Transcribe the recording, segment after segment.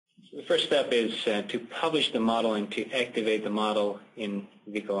The first step is to publish the model and to activate the model in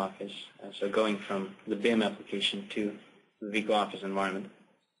Vico Office. So going from the BIM application to the Vico Office environment.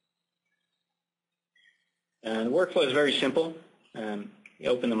 The workflow is very simple. You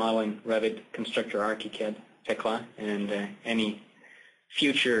open the model in Revit, Constructor, ArchiCAD, Tekla, and any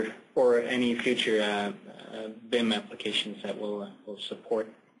future BIM applications that will support.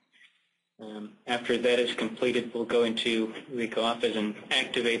 After that is completed, we'll go into Vico Office and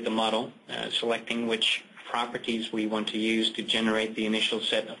activate the model, selecting which properties we want to use to generate the initial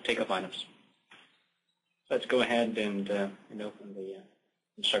set of takeoff items. Let's go ahead and open the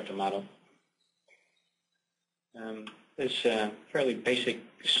constructor model. This fairly basic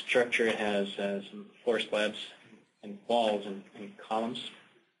structure has some floor slabs and walls and columns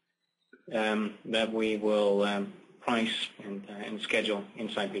that we will price and schedule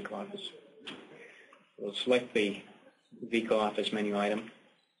inside Vico Office. We'll select the Vico Office menu item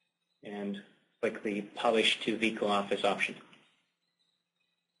and click the Publish to Vico Office option.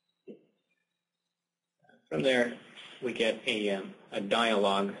 From there, we get a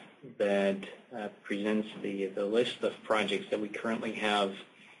dialog that presents the list of projects that we currently have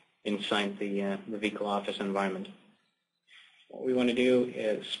inside the Vico Office environment. What we want to do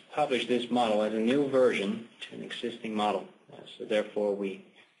is publish this model as a new version to an existing model. So therefore, we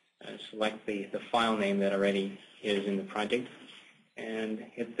select the file name that already is in the project and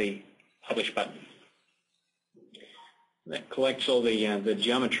hit the Publish button. That collects all the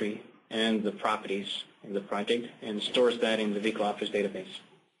geometry and the properties in the project and stores that in the Vico Office database.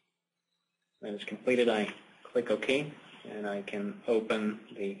 When it's completed, I click OK, and I can open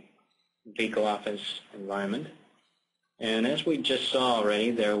the Vico Office environment. And as we just saw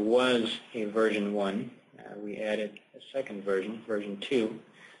already, there was a version 1. We added a second version, version 2,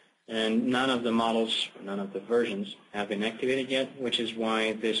 and none of the models, none of the versions have been activated yet, which is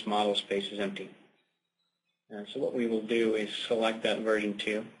why this model space is empty. So what we will do is select that version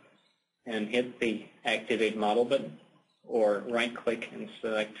 2 and hit the Activate Model button, or right-click and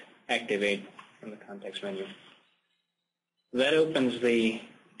select Activate from the context menu. That opens the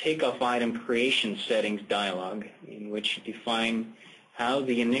Takeoff Item Creation Settings dialog, in which you define how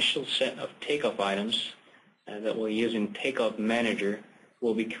the initial set of takeoff items that we'll use in Takeoff Manager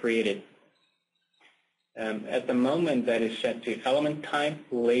will be created. At the moment, that is set to element type,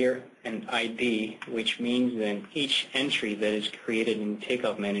 layer, and ID, which means that each entry that is created in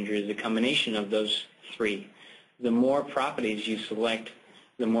Takeoff Manager is a combination of those three. The more properties you select,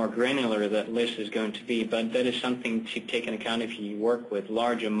 the more granular that list is going to be, but that is something to take into account if you work with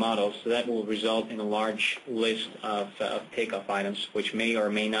larger models. So that will result in a large list of takeoff items, which may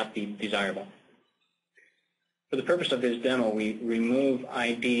or may not be desirable. For the purpose of this demo, we remove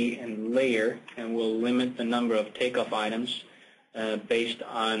ID and layer, and we'll limit the number of takeoff items based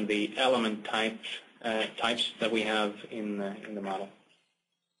on the element types that we have in the model.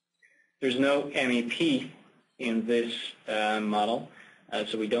 There's no MEP in this model,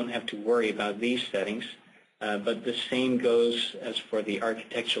 so we don't have to worry about these settings. But the same goes as for the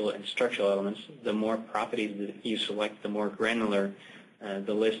architectural and structural elements. The more properties that you select, the more granular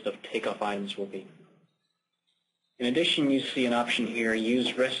the list of takeoff items will be. In addition, you see an option here,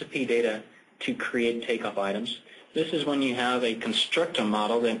 Use Recipe Data to create takeoff items. This is when you have a constructor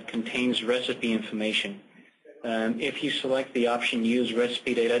model that contains recipe information. If you select the option Use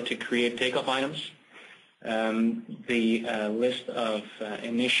Recipe Data to create takeoff items, the list of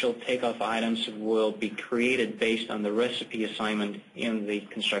initial takeoff items will be created based on the recipe assignment in the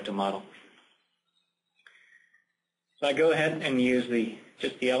constructor model. So I go ahead and use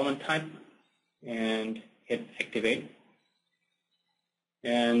just the element type and hit Activate.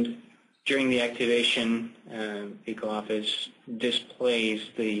 And during the activation, Vico Office displays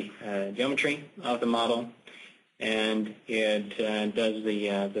the geometry of the model, and it does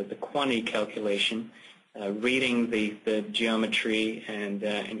the quantity calculation, reading the geometry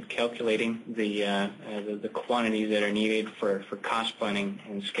and calculating the quantities that are needed for cost planning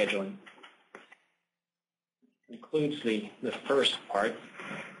and scheduling. Concludes the first part.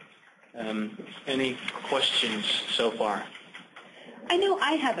 Any questions so far? I know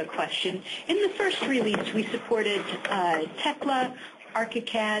I have a question. In the first release, we supported Tekla,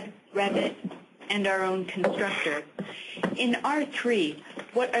 ArchiCAD, Revit, and our own constructor. In R3,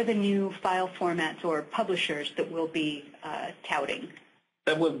 what are the new file formats or publishers that we'll be touting?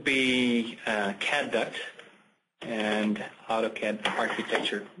 That would be CADDuct and AutoCAD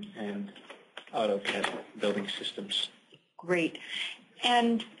Architecture and AutoCAD Building Systems. Great.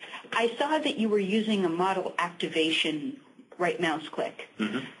 And I saw that you were using a model activation right mouse click.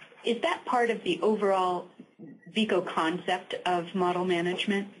 Mm-hmm. Is that part of the overall Vico concept of model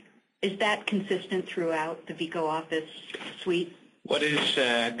management? Is that consistent throughout the Vico Office suite? What is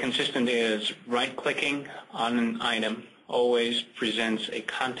consistent is right-clicking on an item always presents a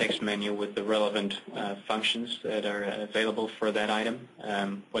context menu with the relevant functions that are available for that item.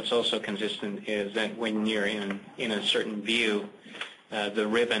 What's also consistent is that when you're in a certain view, the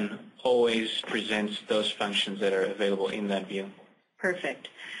ribbon always presents those functions that are available in that view. Perfect.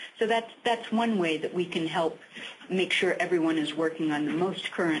 So that's one way that we can help make sure everyone is working on the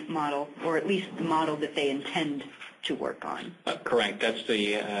most current model, or at least the model that they intend to work on. Correct. That's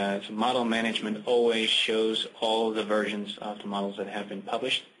the model management always shows all the versions of the models that have been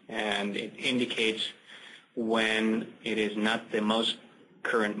published, and it indicates when it is not the most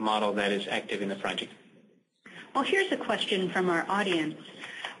current model that is active in the project. Well, here's a question from our audience.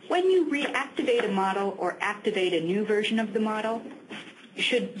 When you reactivate a model or activate a new version of the model,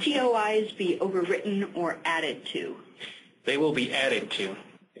 should TOIs be overwritten or added to? They will be added to.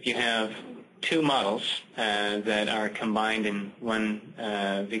 If you have two models that are combined in one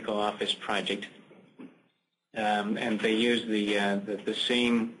Vico Office project, and they use the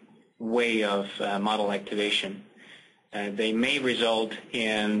same way of model activation, they may result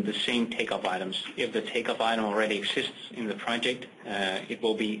in the same takeoff items. If the takeoff item already exists in the project, it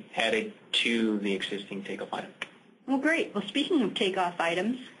will be added to the existing takeoff item. Well, great. Well, speaking of takeoff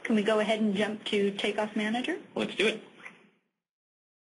items, can we go ahead and jump to Takeoff Manager? Let's do it.